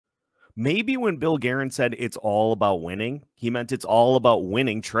Maybe when Bill Guerin said it's all about winning, he meant it's all about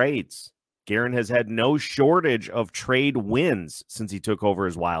winning trades. Guerin has had no shortage of trade wins since he took over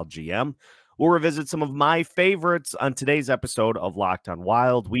as Wild GM. We'll revisit some of my favorites on today's episode of Locked on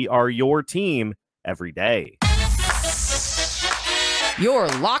Wild. We are your team every day. You're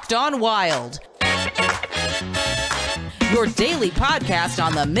Locked on Wild, your daily podcast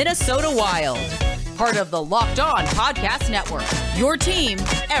on the Minnesota Wild. Part of the Locked On Podcast Network, your team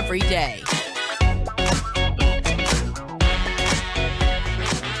every day.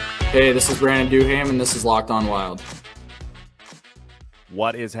 Hey, this is Brandon Duham, and this is Locked on Wild.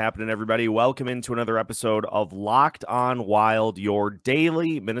 What is happening, everybody? Welcome into another episode of Locked on Wild, your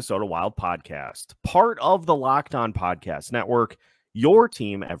daily Minnesota Wild podcast. Part of the Locked on Podcast Network, your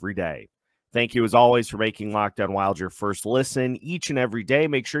team every day. Thank you, as always, for making Locked on Wild your first listen each and every day.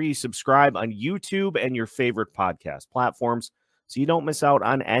 Make sure you subscribe on YouTube and your favorite podcast platforms so you don't miss out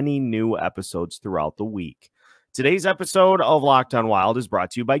on any new episodes throughout the week. Today's episode of Locked on Wild is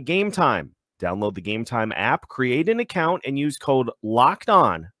brought to you by Game Time. Download the Game Time app, create an account, and use code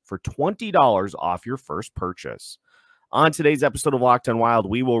LOCKEDON for $20 off your first purchase. On today's episode of Locked on Wild,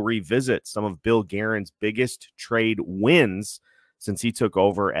 we will revisit some of Bill Guerin's biggest trade wins since he took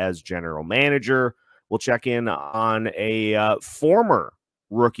over as general manager. We'll check in on a former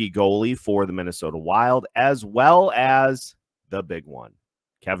rookie goalie for the Minnesota Wild, as well as the big one,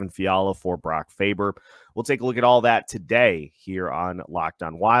 Kevin Fiala for Brock Faber. We'll take a look at all that today here on Locked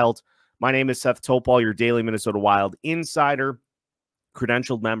on Wild. My name is Seth Topal, your daily Minnesota Wild insider,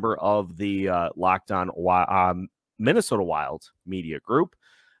 credentialed member of the Locked on Minnesota Wild media group.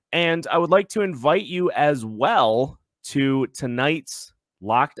 And I would like to invite you as well to tonight's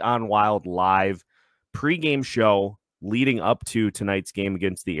Locked on Wild live pregame show leading up to tonight's game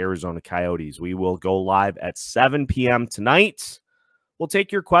against the Arizona Coyotes. We will go live at 7 p.m. tonight. We'll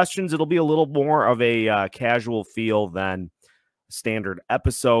take your questions. It'll be a little more of a casual feel than standard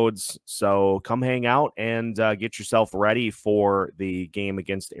episodes. So come hang out and get yourself ready for the game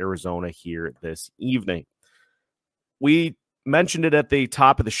against Arizona here this evening. We mentioned it at the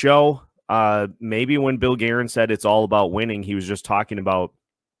top of the show. Maybe when Bill Guerin said it's all about winning, he was just talking about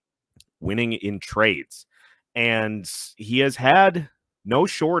winning in trades. And he has had no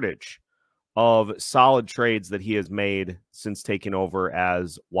shortage of solid trades that he has made since taking over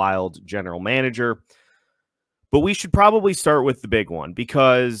as Wild general manager. But we should probably start with the big one,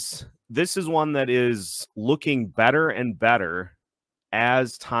 because this is one that is looking better and better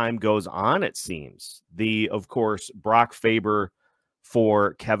as time goes on, it seems. Of course, Brock Faber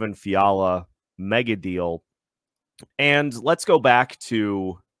for Kevin Fiala mega deal. And let's go back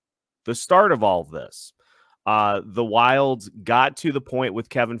to the start of all of this. The Wild got to the point with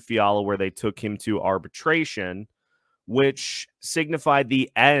Kevin Fiala where they took him to arbitration, which signified the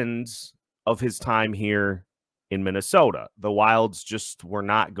end of his time here in Minnesota. The Wilds just were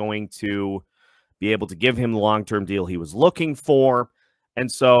not going to be able to give him the long-term deal he was looking for. And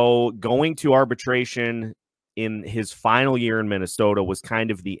so going to arbitration in his final year in Minnesota was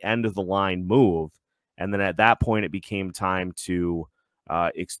kind of the end of the line move. And then at that point, it became time to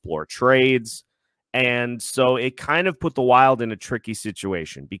explore trades. And so it kind of put the Wild in a tricky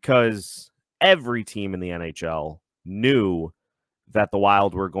situation, because every team in the NHL knew that the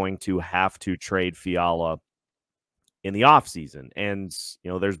Wild were going to have to trade Fiala in the offseason. And,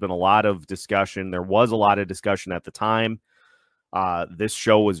 you know, there's been a lot of discussion. There was a lot of discussion at the time. This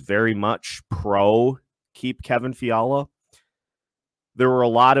show was very much pro keep Kevin Fiala. There were a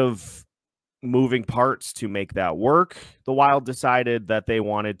lot of moving parts to make that work. The Wild decided that they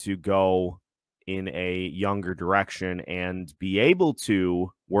wanted to go in a younger direction and be able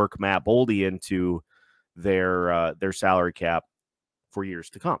to work Matt Boldy into their salary cap for years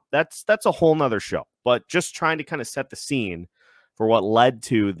to come. That's a whole nother show, but just trying to kind of set the scene for what led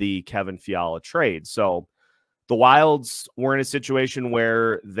to the Kevin Fiala trade. So the Wilds were in a situation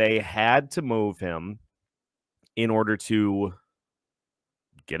where they had to move him in order to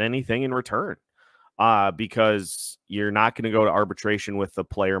get anything in return, because you're not going to go to arbitration with the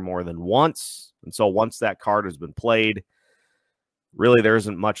player more than once. And so once that card has been played, really there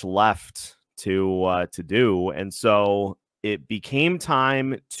isn't much left to do. And so it became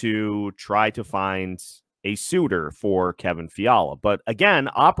time to try to find a suitor for Kevin Fiala. But again,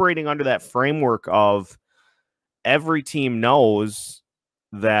 operating under that framework of every team knows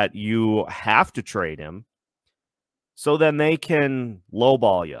that you have to trade him, so then they can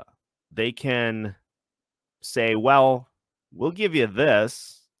lowball you. They can say, well, we'll give you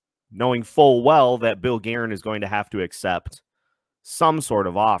this, knowing full well that Bill Guerin is going to have to accept some sort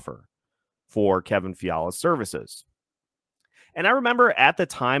of offer for Kevin Fiala's services. And I remember at the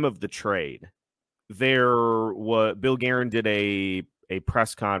time of the trade, Bill Guerin did a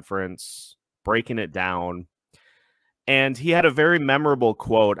press conference breaking it down. And he had a very memorable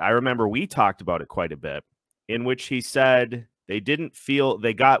quote. I remember we talked about it quite a bit, in which he said they didn't feel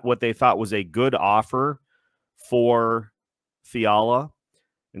they got what they thought was a good offer for Fiala.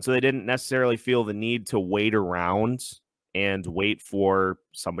 And so they didn't necessarily feel the need to wait around and wait for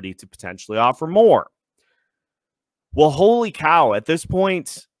somebody to potentially offer more. Well, holy cow, at this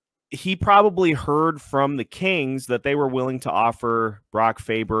point, he probably heard from the Kings that they were willing to offer Brock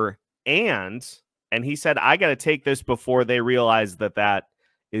Faber, and he said, I got to take this before they realize that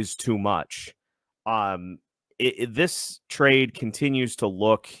is too much. This trade continues to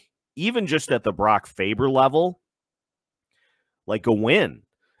look, even just at the Brock Faber level, like a win.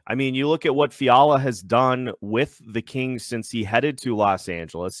 I mean, you look at what Fiala has done with the Kings since he headed to Los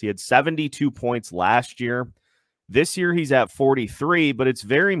Angeles. He had 72 points last year. This year he's at 43, but it's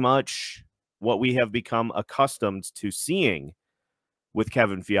very much what we have become accustomed to seeing with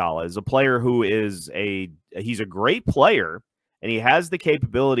Kevin Fiala, is a player who is he's a great player, and he has the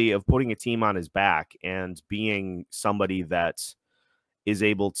capability of putting a team on his back and being somebody that is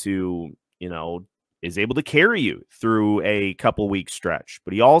able to, is able to carry you through a couple week stretch.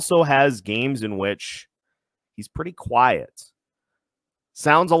 But he also has games in which he's pretty quiet.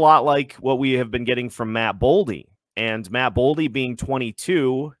 Sounds a lot like what we have been getting from Matt Boldy. And Matt Boldy being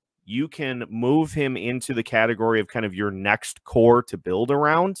 22, you can move him into the category of kind of your next core to build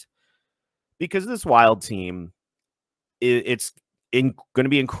around, because this Wild team, it's going to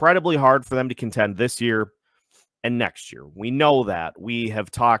be incredibly hard for them to contend this year and next year. We know that. We have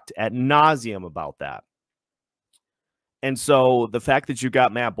talked ad nauseum about that. And so the fact that you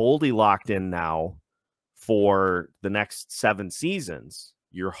got Matt Boldy locked in now for the next 7 seasons,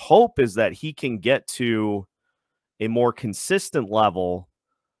 your hope is that he can get to a more consistent level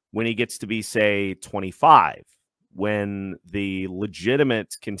when he gets to be, say, 25, when the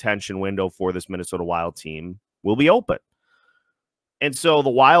legitimate contention window for this Minnesota Wild team will be open. And so the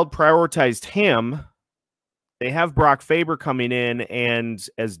Wild prioritized him. They have Brock Faber coming in, and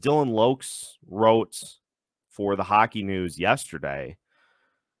as Dylan Lokes wrote for the Hockey News yesterday,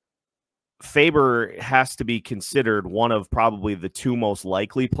 Faber has to be considered one of probably the 2 most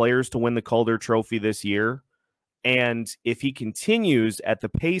likely players to win the Calder Trophy this year. And if he continues at the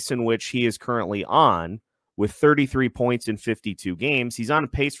pace in which he is currently on, with 33 points in 52 games, he's on a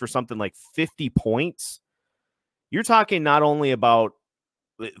pace for something like 50 points. You're talking not only about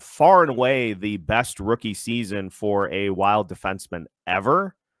far and away the best rookie season for a Wild defenseman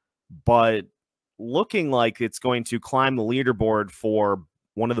ever, but looking like it's going to climb the leaderboard for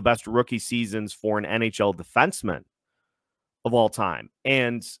one of the best rookie seasons for an NHL defenseman of all time.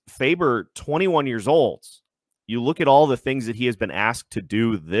 And Faber, 21 years old, you look at all the things that he has been asked to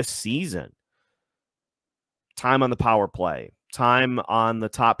do this season: time on the power play, time on the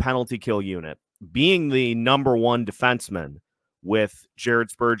top penalty kill unit, being the #1 defenseman with Jared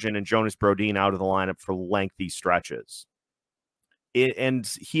Spurgeon and Jonas Brodin out of the lineup for lengthy stretches. And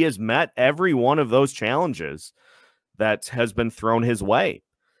he has met every one of those challenges that has been thrown his way.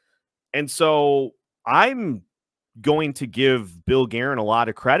 And so I'm going to give Bill Guerin a lot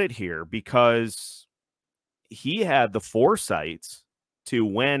of credit here, because he had the foresight to,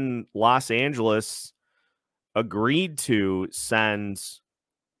 when Los Angeles agreed to send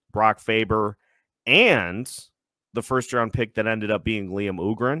Brock Faber and the first-round pick that ended up being Liam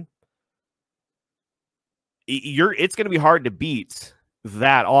Ohgren, it's going to be hard to beat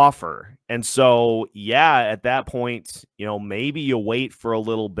that offer. And so, yeah, at that point, maybe you wait for a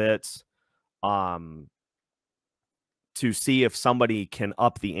little bit to see if somebody can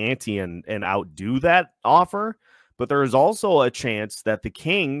up the ante and outdo that offer. But there is also a chance that the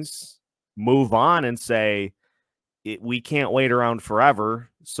Kings move on and say, we can't wait around forever,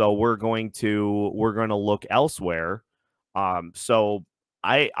 so we're going to look elsewhere. So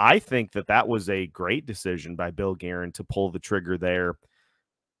I think that was a great decision by Bill Guerin to pull the trigger there,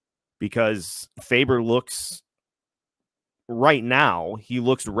 because Faber looks, right now, he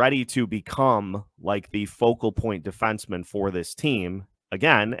looks ready to become like the focal point defenseman for this team,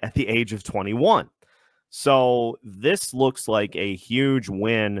 again, at the age of 21. So this looks like a huge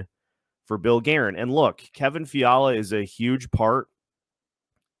win for Bill Guerin. And look, Kevin Fiala is a huge part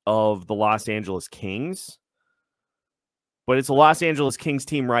of the Los Angeles Kings, but it's a Los Angeles Kings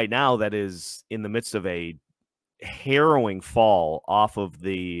team right now that is in the midst of a harrowing fall off of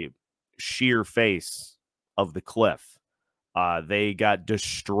the sheer face of the cliff. They got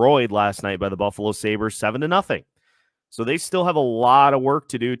destroyed last night by the Buffalo Sabres 7-0. So they still have a lot of work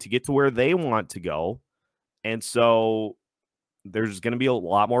to do to get to where they want to go. And so there's going to be a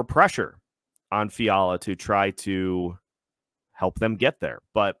lot more pressure on Fiala to try to help them get there.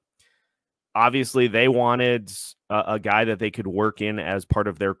 But obviously they wanted a guy that they could work in as part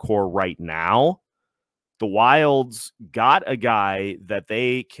of their core right now. The Wilds got a guy that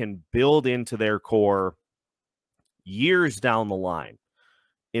they can build into their core years down the line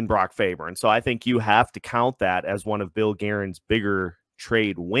in Brock Faber. And so I think you have to count that as one of Bill Guerin's bigger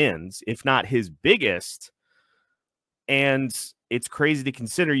trade wins, if not his biggest. And it's crazy to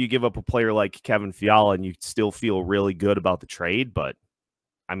consider you give up a player like Kevin Fiala and you still feel really good about the trade. But,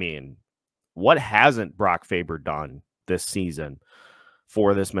 I mean, what hasn't Brock Faber done this season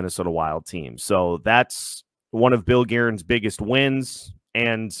for this Minnesota Wild team? So that's one of Bill Guerin's biggest wins,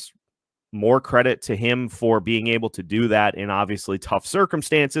 and more credit to him for being able to do that in obviously tough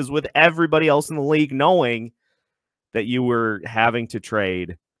circumstances with everybody else in the league knowing that you were having to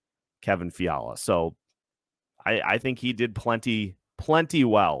trade Kevin Fiala. So I think he did plenty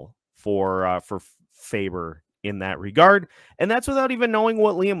well for Faber in that regard. And that's without even knowing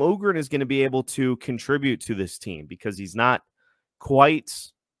what Liam Ohgren is going to be able to contribute to this team, because he's not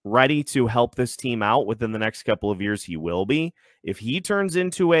quite ready to help this team out within the next couple of years. He will be. If he turns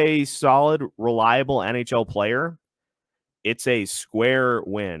into a solid, reliable NHL player, it's a square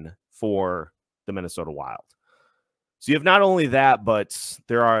win for the Minnesota Wild. So you have not only that, but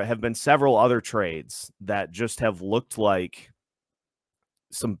there have been several other trades that just have looked like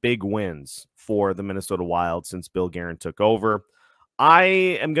some big wins for the Minnesota Wild since Bill Guerin took over. I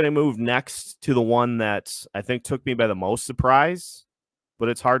am going to move next to the one that I think took me by the most surprise, but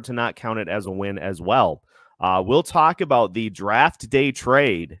it's hard to not count it as a win as well. We'll talk about the draft day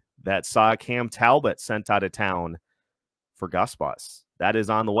trade that saw Cam Talbot sent out of town for Gus Bus. That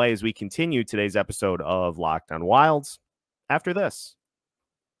is on the way as we continue today's episode of Locked on Wilds after this.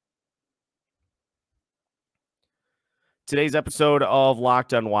 Today's episode of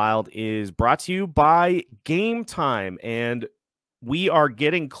Locked on Wild is brought to you by Game Time, and we are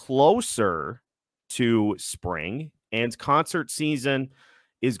getting closer to spring, and concert season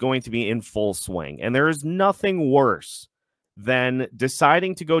is going to be in full swing. And there is nothing worse than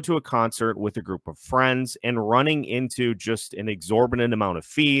deciding to go to a concert with a group of friends and running into just an exorbitant amount of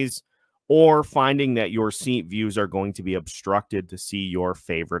fees, or finding that your seat views are going to be obstructed to see your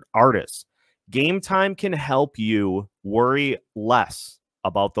favorite artists. Game Time can help you worry less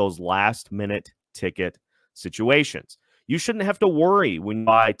about those last-minute ticket situations. You shouldn't have to worry when you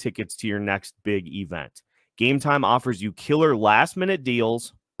buy tickets to your next big event. Game Time offers you killer last-minute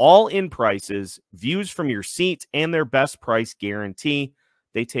deals, all-in prices, views from your seat, and their best price guarantee.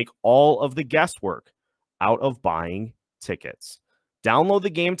 They take all of the guesswork out of buying tickets. Download the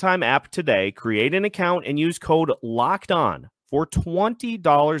Game Time app today, create an account, and use code LOCKEDON for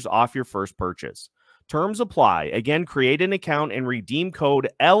 $20 off your first purchase. Terms apply. Again, create an account and redeem code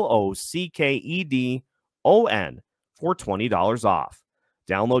LOCKEDON for $20 off.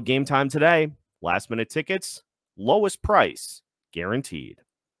 Download Game Time today. Last-minute tickets, lowest price guaranteed.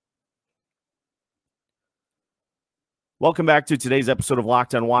 Welcome back to today's episode of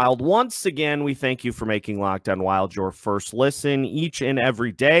Locked on Wild. Once again, we thank you for making Locked on Wild your first listen each and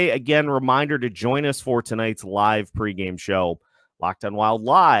every day. Again, reminder to join us for tonight's live pregame show. Locked on Wild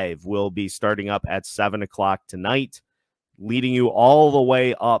Live will be starting up at 7 o'clock tonight, leading you all the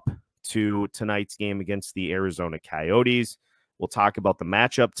way up to tonight's game against the Arizona Coyotes. We'll talk about the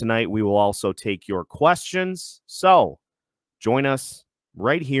matchup tonight. We will also take your questions. So join us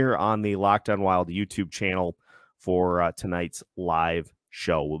right here on the Locked on Wild YouTube channel for tonight's live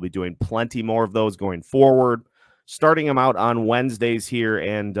show. We'll be doing plenty more of those going forward, starting them out on Wednesdays here,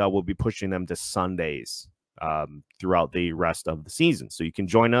 and we'll be pushing them to Sundays throughout the rest of the season. So you can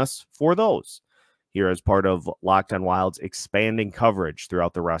join us for those here as part of Locked on Wild's expanding coverage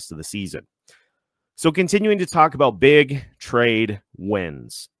throughout the rest of the season. So continuing to talk about big trade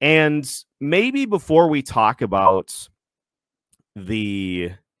wins. And maybe before we talk about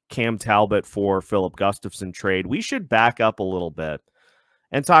the Cam Talbot for Filip Gustavsson trade, we should back up a little bit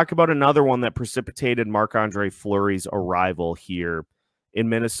and talk about another one that precipitated Marc-Andre Fleury's arrival here in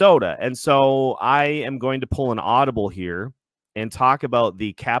Minnesota. And so I am going to pull an audible here and talk about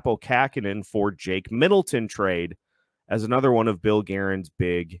the Kaapo Kahkonen for Jake Middleton trade as another one of Bill Guerin's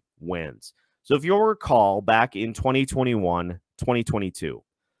big wins. So if you'll recall, back in 2021, 2022,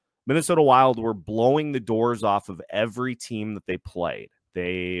 Minnesota Wild were blowing the doors off of every team that they played.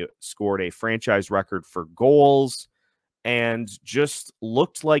 They scored a franchise record for goals and just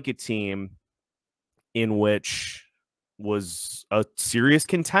looked like a team in which was a serious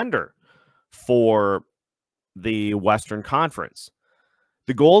contender for the Western Conference.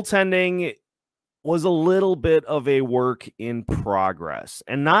 The goaltending was a little bit of a work in progress,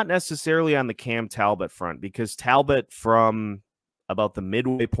 and not necessarily on the Cam Talbot front, because Talbot from about the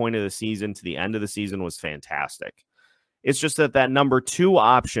midway point of the season to the end of the season was fantastic. It's just that number 2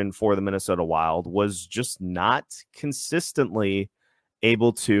 option for the Minnesota Wild was just not consistently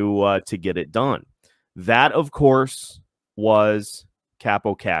able to get it done. That, of course, was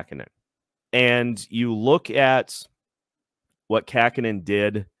Kaapo Kahkonen. And you look at what Kahkonen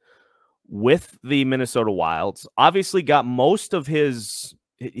did with the Minnesota Wilds, obviously got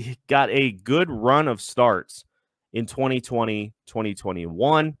a good run of starts in 2020,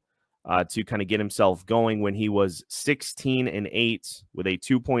 2021 to kind of get himself going when he was 16-8 with a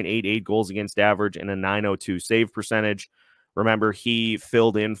 2.88 goals against average and a .902 save percentage. Remember, he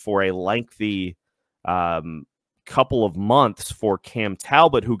filled in for a lengthy couple of months for Cam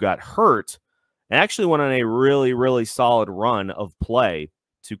Talbot, who got hurt, and actually went on a really, really solid run of play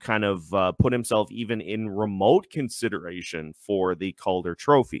to kind of put himself even in remote consideration for the Calder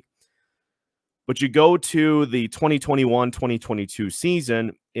Trophy. But you go to the 2021-2022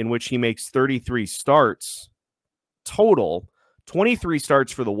 season, in which he makes 33 starts total, 23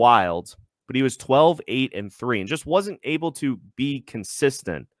 starts for the Wild, but he was 12-8-3 and just wasn't able to be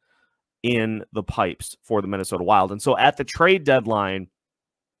consistent in the pipes for the Minnesota Wild. And so at the trade deadline,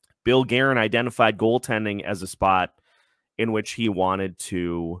 Bill Guerin identified goaltending as a spot in which he wanted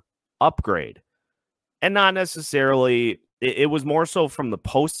to upgrade. And not necessarily, it was more so from the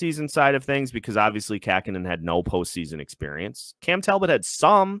postseason side of things, because obviously Kahkonen had no postseason experience. Cam Talbot had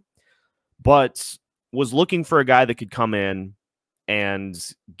some, but was looking for a guy that could come in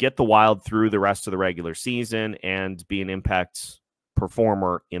and get the Wild through the rest of the regular season and be an impact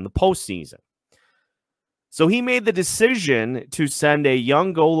performer in the postseason. So he made the decision to send a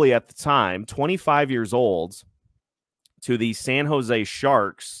young goalie at the time, 25 years old, to the San Jose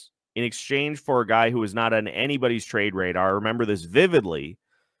Sharks in exchange for a guy who was not on anybody's trade radar. I remember this vividly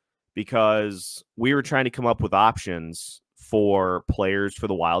because we were trying to come up with options for players for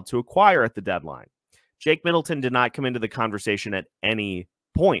the Wild to acquire at the deadline. Jake Middleton did not come into the conversation at any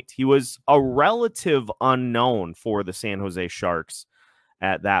point. He was a relative unknown for the San Jose Sharks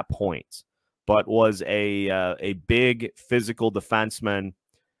at that point, but was a big physical defenseman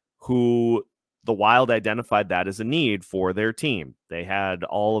who the Wild identified that as a need for their team. They had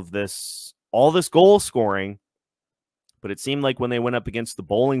all this goal scoring, but it seemed like when they went up against the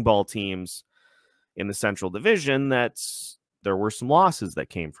bowling ball teams in the Central Division, that there were some losses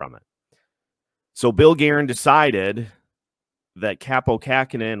that came from it. So Bill Guerin decided that Kaapo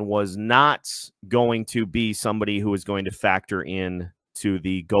Kahkonen was not going to be somebody who was going to factor in to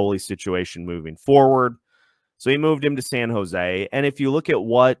the goalie situation moving forward. So he moved him to San Jose. And if you look at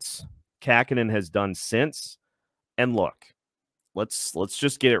what Kahkonen has done since, and look, let's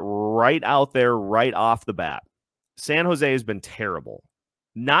just get it right out there, right off the bat. San Jose has been terrible.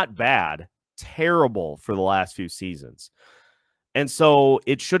 Not bad, terrible for the last few seasons. And so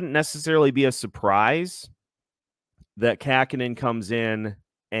it shouldn't necessarily be a surprise that Kahkonen comes in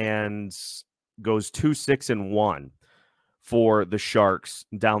and goes 2-6-1 for the Sharks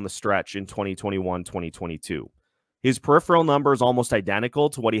down the stretch in 2021-2022. His peripheral number is almost identical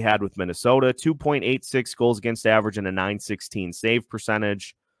to what he had with Minnesota, 2.86 goals against average and a .916 save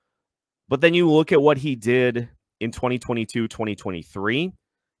percentage. But then you look at what he did in 2022-2023.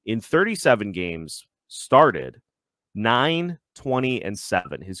 In 37 games started, 9, 20, and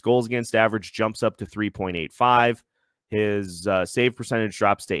 7. His goals against average jumps up to 3.85. His save percentage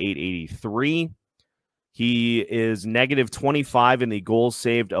drops to 883. He is negative 25 in the goals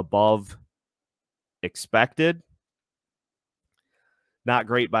saved above expected. Not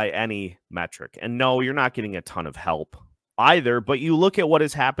great by any metric. And no, you're not getting a ton of help either, but you look at what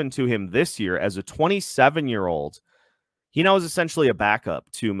has happened to him this year as a 27-year-old. He now is essentially a backup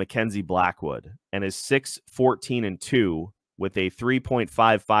to Mackenzie Blackwood and is 6-14-2 with a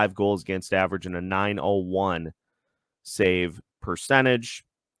 3.55 goals against average and a .901 save percentage.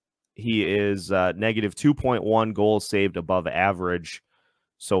 He is negative 2.1 goals saved above average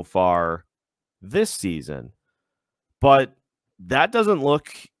so far this season. But that doesn't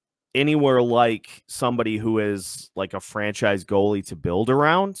look anywhere like somebody who is like a franchise goalie to build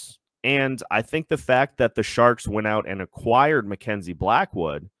around. And I think the fact that the Sharks went out and acquired Mackenzie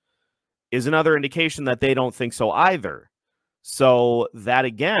Blackwood is another indication that they don't think so either. So that,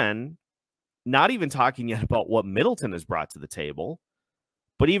 again, not even talking yet about what Middleton has brought to the table,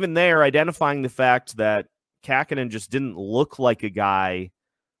 but even there, identifying the fact that Kahkonen just didn't look like a guy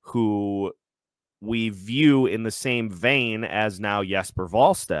who we view in the same vein as now Jesper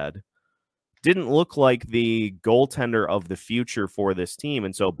Wallstedt, didn't look like the goaltender of the future for this team.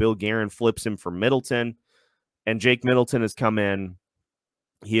 And so Bill Guerin flips him for Middleton, and Jake Middleton has come in.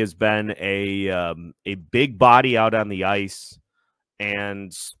 He has been a big body out on the ice,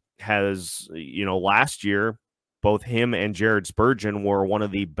 and has, last year, both him and Jared Spurgeon were one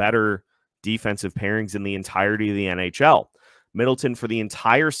of the better defensive pairings in the entirety of the NHL. Middleton, for the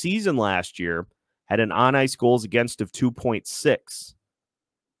entire season last year, had an on-ice goals against of 2.6.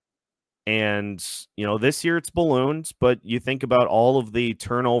 And, this year it's ballooned, but you think about all of the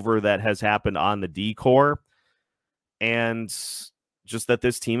turnover that has happened on the D-core, and just that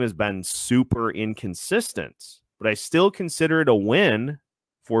this team has been super inconsistent. But I still consider it a win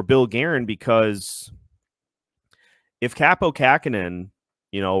for Bill Guerin, because if Kaapo Kahkonen,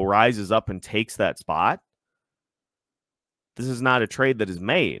 rises up and takes that spot, this is not a trade that is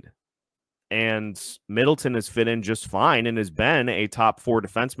made. And Middleton has fit in just fine and has been a top 4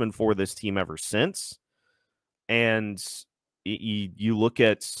 defenseman for this team ever since. And you look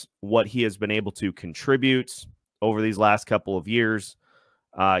at what he has been able to contribute over these last couple of years.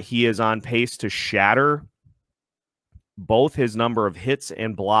 He is on pace to shatter both his number of hits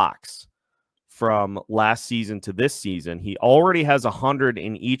and blocks from last season to this season. He already has 100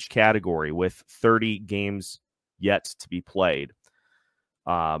 in each category with 30 games yet to be played.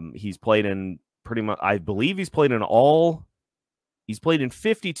 He's played in pretty much, I believe he's played in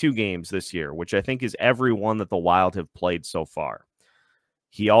 52 games this year, which I think is every one that the Wild have played so far.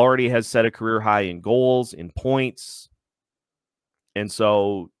 He already has set a career high in goals, in points. And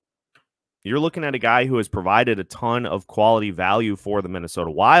so you're looking at a guy who has provided a ton of quality value for the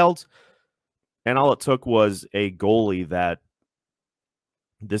Minnesota Wild. And all it took was a goalie that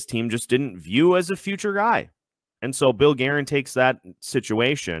this team just didn't view as a future guy. And so Bill Guerin takes that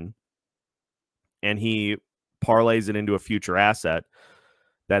situation and he parlays it into a future asset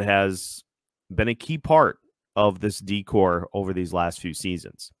that has been a key part of this D-core over these last few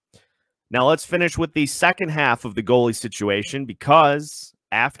seasons. Now let's finish with the second half of the goalie situation, because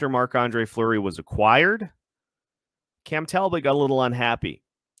after Marc-Andre Fleury was acquired, Cam Talbot got a little unhappy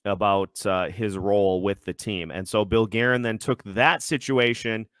about his role with the team. And so Bill Guerin then took that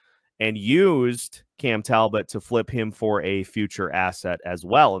situation and used Cam Talbot to flip him for a future asset as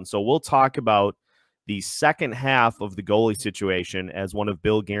well. And so we'll talk about the second half of the goalie situation as one of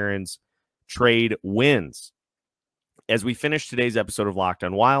Bill Guerin's trade wins as we finish today's episode of Locked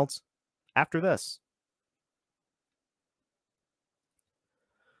on Wild after this.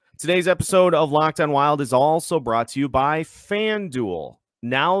 Today's episode of Locked on Wild is also brought to you by FanDuel.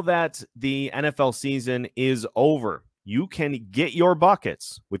 Now that the NFL season is over, you can get your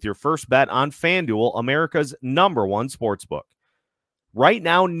buckets with your first bet on FanDuel, America's #1 sportsbook. Right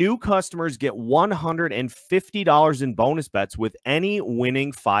now, new customers get $150 in bonus bets with any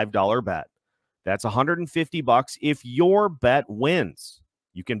winning $5 bet. That's $150 if your bet wins.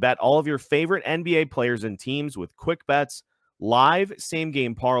 You can bet all of your favorite NBA players and teams with quick bets, live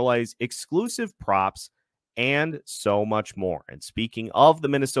same-game parlays, exclusive props, and so much more. And speaking of the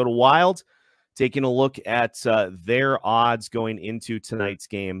Minnesota Wild, taking a look at their odds going into tonight's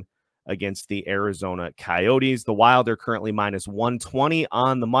game against the Arizona Coyotes. The Wild are currently minus 120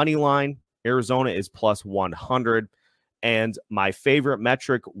 on the money line. Arizona is plus 100. And my favorite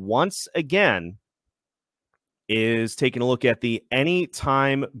metric, once again, is taking a look at the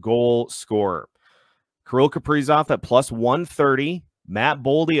anytime goal scorer. Kirill Kaprizov at plus 130, Matt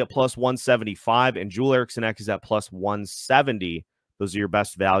Boldy at plus 175, and Joel Eriksson Ek is at plus 170. Those are your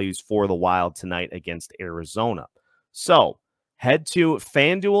best values for the Wild tonight against Arizona. So head to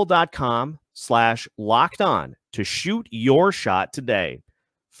FanDuel.com/lockedon to shoot your shot today.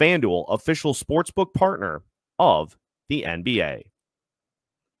 FanDuel, official sportsbook partner of the NBA.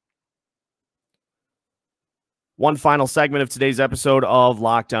 One final segment of today's episode of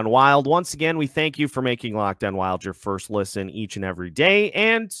Locked on Wild. Once again, we thank you for making Locked on Wild your first listen each and every day,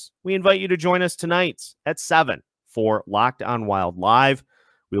 and we invite you to join us tonight at 7 for Locked on Wild Live.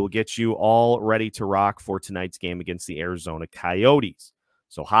 We will get you all ready to rock for tonight's game against the Arizona Coyotes.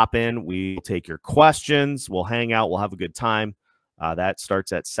 So hop in. We'll take your questions. We'll hang out. We'll have a good time. That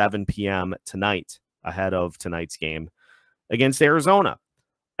starts at 7 p.m. tonight ahead of tonight's game against Arizona.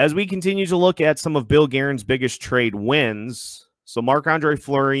 As we continue to look at some of Bill Guerin's biggest trade wins, so Marc-Andre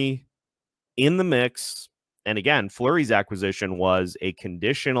Fleury in the mix. And again, Fleury's acquisition was a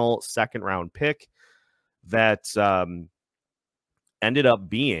conditional second-round pick that ended up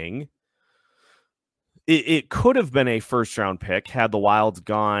being, it could have been a first-round pick had the Wild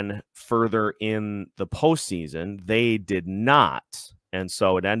gone further in the postseason. They did not, and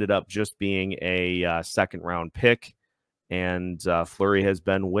so it ended up just being a second-round pick. And Fleury has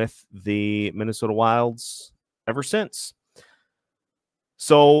been with the Minnesota Wilds ever since.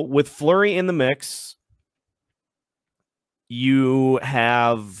 So with Fleury in the mix, you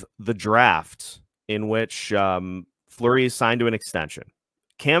have the draft in which Fleury is signed to an extension.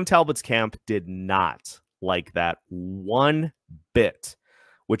 Cam Talbot's camp did not like that one bit,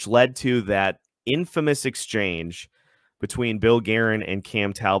 which led to that infamous exchange between Bill Guerin and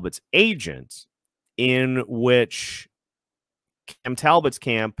Cam Talbot's agent, in which Cam Talbot's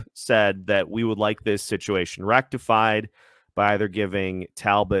camp said that we would like this situation rectified by either giving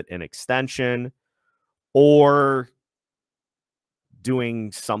Talbot an extension or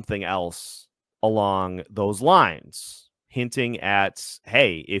doing something else along those lines, hinting at,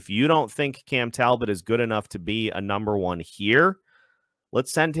 hey, if you don't think Cam Talbot is good enough to be a #1 here,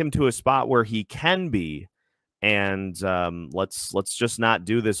 let's send him to a spot where he can be, and let's just not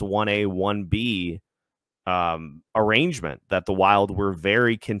do this 1A, 1B arrangement that the Wild were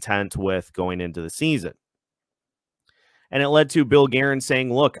very content with going into the season. And it led to Bill Guerin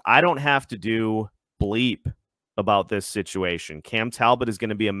saying, look, I don't have to do bleep about this situation. Cam Talbot is going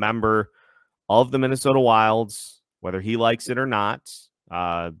to be a member of the Minnesota Wilds, whether he likes it or not.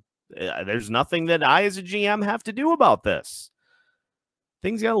 There's nothing that I as a GM have to do about this.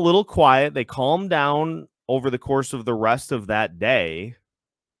 Things got a little quiet. They calmed down over the course of the rest of that day.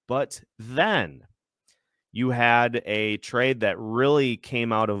 But then you had a trade that really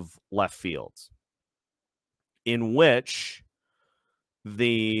came out of left field, in which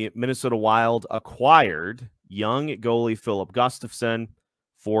the Minnesota Wild acquired young goalie Filip Gustavsson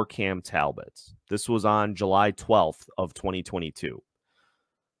for Cam Talbot. This was on July 12th of 2022.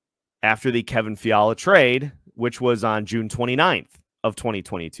 After the Kevin Fiala trade, which was on June 29th of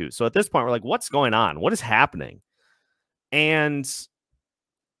 2022. So at this point, we're like, what's going on? What is happening? And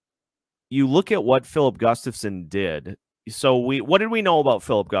you look at what Filip Gustavsson did. So what did we know about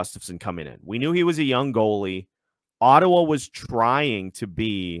Filip Gustavsson coming in? We knew he was a young goalie. Ottawa was trying to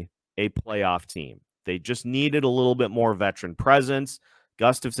be a playoff team. They just needed a little bit more veteran presence.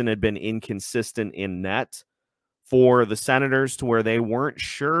 Gustavsson had been inconsistent in net for the Senators to where they weren't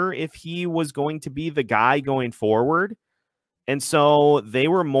sure if he was going to be the guy going forward. And so they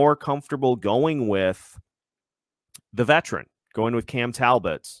were more comfortable going with the veteran, going with Cam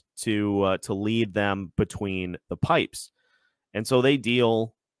Talbot to lead them between the pipes. And so they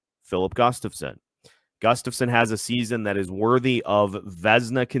deal Filip Gustavsson. Gustavsson has a season that is worthy of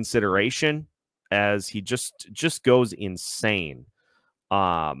Vezina consideration, as he just goes insane.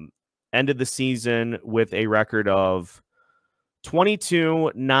 Ended the season with a record of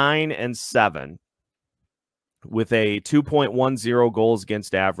 22, 9, and 7, with a 2.10 goals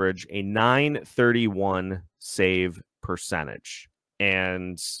against average, a .931 save percentage,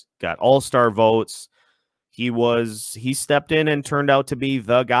 and got all-star votes. He stepped in and turned out to be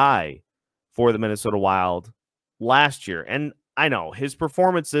the guy for the Minnesota Wild last year. And I know his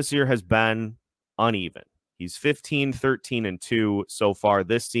performance this year has been uneven. He's 15, 13, and 2 so far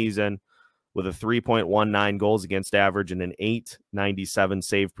this season, with a 3.19 goals against average and an .897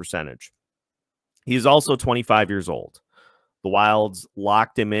 save percentage. He's also 25 years old. The Wilds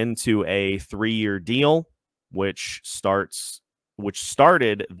locked him into a 3-year deal, which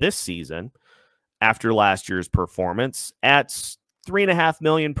started this season after last year's performance at $3.5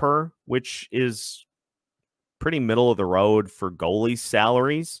 million per, which is pretty middle of the road for goalie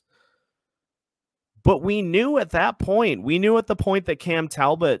salaries. But we knew at the point that Cam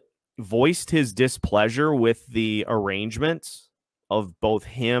Talbot voiced his displeasure with the arrangement of both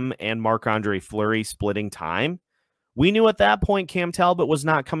him and Marc-Andre Fleury splitting time. We knew at that point Cam Talbot was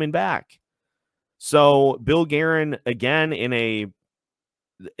not coming back. So Bill Guerin, again,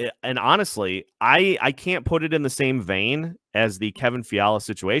 and honestly, I can't put it in the same vein as the Kevin Fiala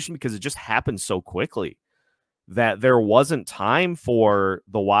situation, because it just happened so quickly that there wasn't time for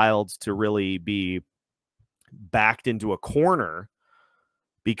the Wilds to really be backed into a corner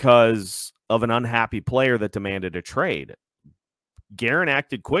because of an unhappy player that demanded a trade. Guerin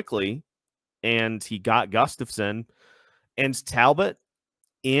acted quickly, and he got Gustavsson. And Talbot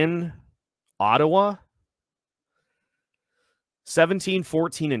in Ottawa, 17,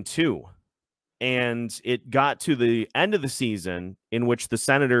 14, and 2. And it got to the end of the season in which the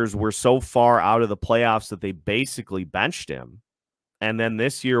Senators were so far out of the playoffs that they basically benched him. And then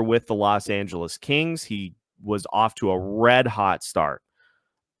this year with the Los Angeles Kings, he was off to a red-hot start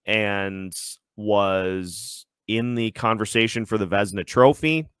and was in the conversation for the Vezina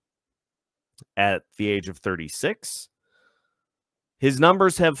Trophy at the age of 36. His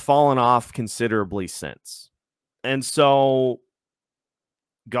numbers have fallen off considerably since. And so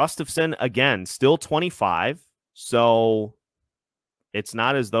Gustavsson, again, still 25, So it's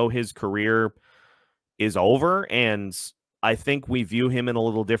not as though his career is over, and I think we view him in a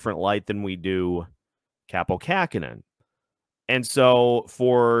little different light than we do Kaapo Kahkonen. And so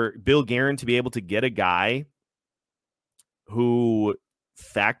for Bill Guerin to be able to get a guy who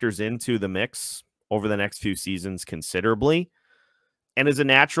factors into the mix over the next few seasons considerably and is a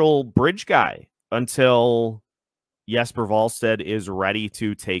natural bridge guy until Jesper Wallstedt is ready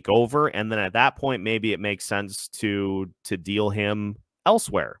to take over. And then at that point, maybe it makes sense to deal him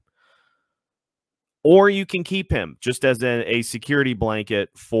elsewhere. Or you can keep him just as a security blanket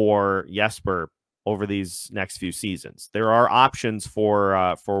for Jesper over these next few seasons. There are options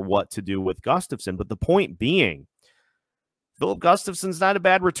for what to do with Gustavsson, but the point being, Filip Gustavsson's not a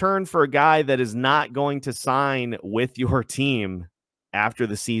bad return for a guy that is not going to sign with your team after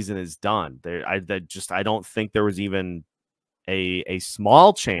the season is done. I don't think there was even a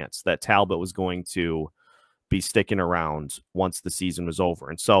small chance that Talbot was going to be sticking around once the season was over.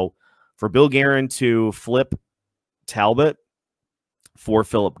 And so for Bill Guerin to flip Talbot for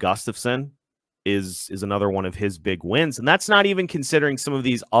Filip Gustavsson is another one of his big wins. And that's not even considering some of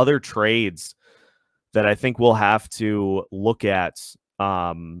these other trades that I think we'll have to look at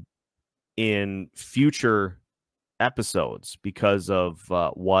in future episodes because of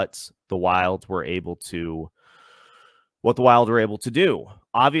what the Wild were able to do.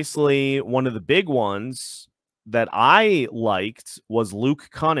 Obviously, one of the big ones that I liked was Luke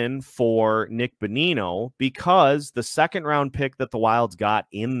Kunin for Nick Bonino, because the second round pick that the Wilds got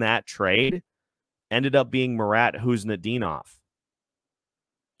in that trade ended up being Marat Kuznetsov.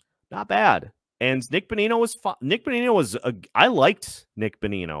 Not bad. And Nick Bonino was I liked Nick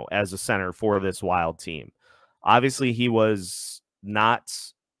Bonino as a center for this Wild team. Obviously, he was not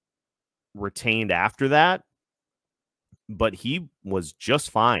retained after that, but he was just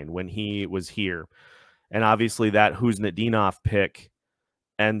fine when he was here. And obviously that Kuznetsov pick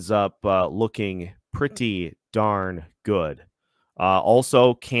ends up looking pretty darn good.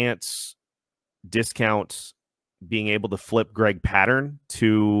 Also, can't discount being able to flip Greg Pattern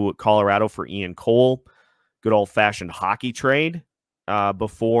to Colorado for Ian Cole. Good old-fashioned hockey trade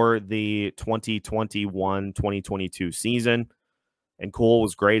before the 2021-2022 season. And Cole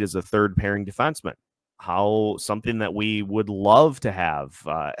was great as a third-pairing defenseman. Something that we would love to have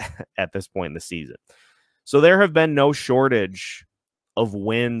at this point in the season. So there have been no shortage of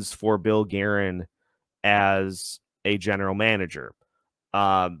wins for Bill Guerin as a general manager.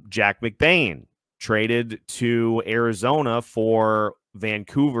 Jack McBain traded to Arizona for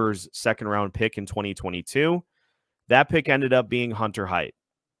Vancouver's second-round pick in 2022. That pick ended up being Hunter Heidt.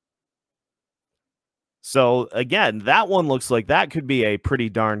 So, again, that one looks like that could be a pretty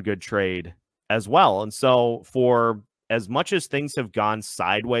darn good trade as well. And so, for as much as things have gone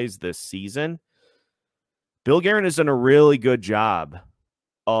sideways this season, Bill Guerin has done a really good job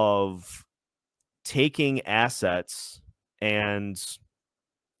of taking assets and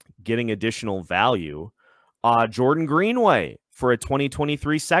getting additional value. Jordan Greenway for a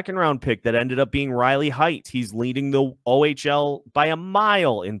 2023 second-round pick that ended up being Riley Heidt. He's leading the OHL by a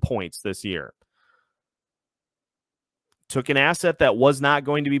mile in points this year. Took an asset that was not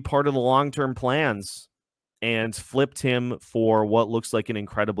going to be part of the long-term plans and flipped him for what looks like an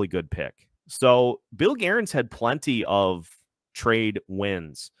incredibly good pick. So Bill Guerin's had plenty of trade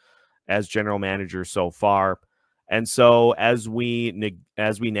wins as general manager so far. And so as we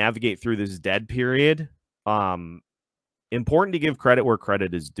navigate through this dead period, important to give credit where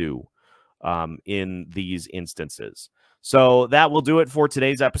credit is due in these instances. So that will do it for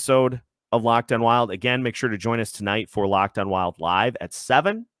today's episode of Locked On Wild. Again, make sure to join us tonight for Locked On Wild Live at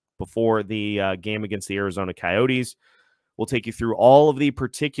 7 before the game against the Arizona Coyotes. We'll take you through all of the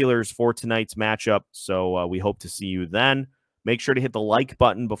particulars for tonight's matchup, so we hope to see you then. Make sure to hit the like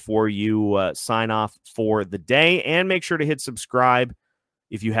button before you sign off for the day, and make sure to hit subscribe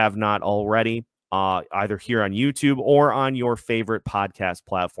if you have not already, either here on YouTube or on your favorite podcast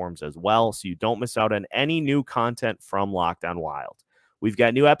platforms as well, so you don't miss out on any new content from Locked On Wild. We've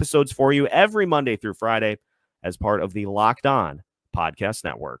got new episodes for you every Monday through Friday as part of the Locked On Podcast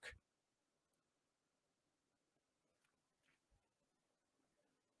Network.